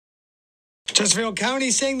Chesterfield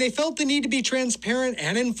County saying they felt the need to be transparent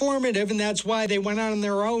and informative, and that's why they went on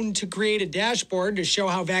their own to create a dashboard to show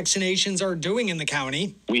how vaccinations are doing in the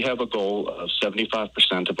county. We have a goal of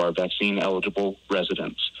 75% of our vaccine-eligible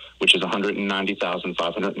residents, which is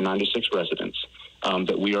 190,596 residents,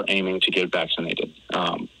 that we are aiming to get vaccinated.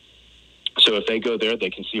 So if they go there, they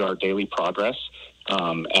can see our daily progress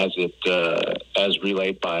as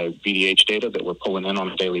relayed by VDH data that we're pulling in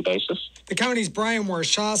on a daily basis. The county's Brian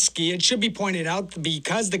Warshawski. It should be pointed out,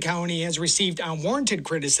 because the county has received unwarranted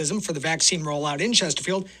criticism for the vaccine rollout in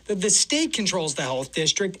Chesterfield, that the state controls the health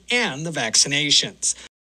district and the vaccinations.